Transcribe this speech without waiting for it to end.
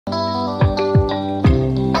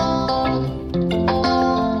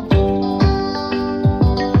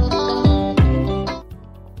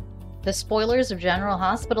The spoilers of General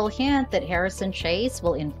Hospital hint that Harrison Chase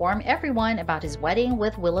will inform everyone about his wedding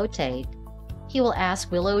with Willow Tait. He will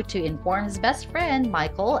ask Willow to inform his best friend,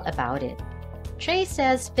 Michael, about it. Chase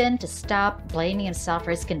says Finn to stop blaming himself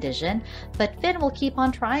for his condition, but Finn will keep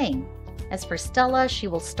on trying. As for Stella, she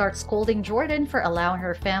will start scolding Jordan for allowing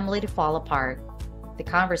her family to fall apart. The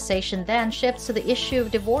conversation then shifts to the issue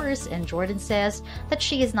of divorce, and Jordan says that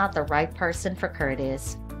she is not the right person for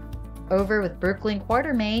Curtis. Over with Brooklyn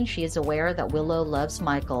Quartermain, she is aware that Willow loves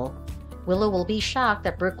Michael. Willow will be shocked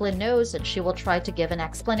that Brooklyn knows, and she will try to give an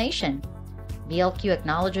explanation. BLQ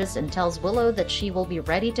acknowledges and tells Willow that she will be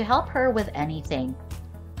ready to help her with anything.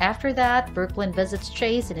 After that, Brooklyn visits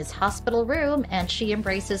Chase in his hospital room, and she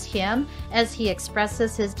embraces him as he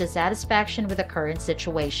expresses his dissatisfaction with the current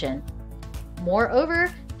situation.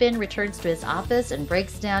 Moreover, Finn returns to his office and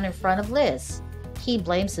breaks down in front of Liz. He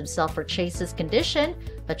blames himself for Chase's condition,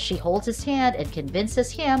 but she holds his hand and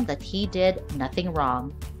convinces him that he did nothing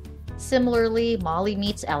wrong. Similarly, Molly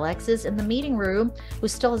meets Alexis in the meeting room, who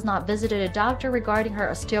still has not visited a doctor regarding her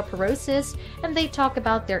osteoporosis, and they talk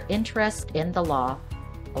about their interest in the law.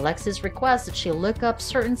 Alexis requests that she look up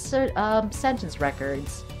certain sentence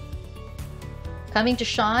records. Coming to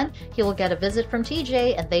Sean, he will get a visit from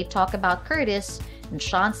TJ, and they talk about Curtis, and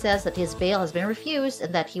Sean says that his bail has been refused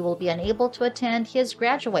and that he will be unable to attend his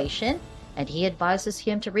graduation, and he advises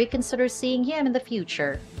him to reconsider seeing him in the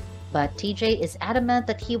future. But TJ is adamant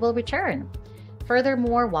that he will return.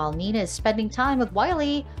 Furthermore, while Nina is spending time with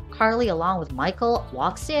Wiley, Carly along with Michael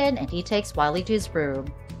walks in and he takes Wiley to his room.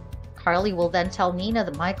 Carly will then tell Nina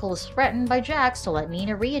that Michael is threatened by Jax to let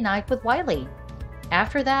Nina reunite with Wiley.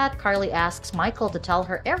 After that, Carly asks Michael to tell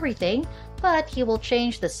her everything, but he will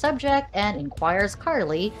change the subject and inquires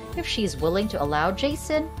Carly if she's willing to allow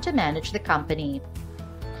Jason to manage the company.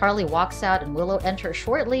 Carly walks out and Willow enters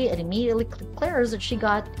shortly and immediately declares that she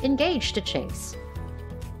got engaged to Chase.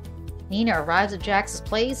 Nina arrives at Jax's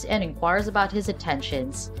place and inquires about his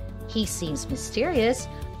intentions. He seems mysterious,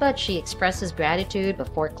 but she expresses gratitude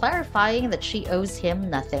before clarifying that she owes him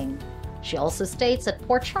nothing. She also states that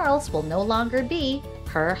Port Charles will no longer be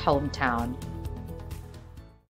her hometown.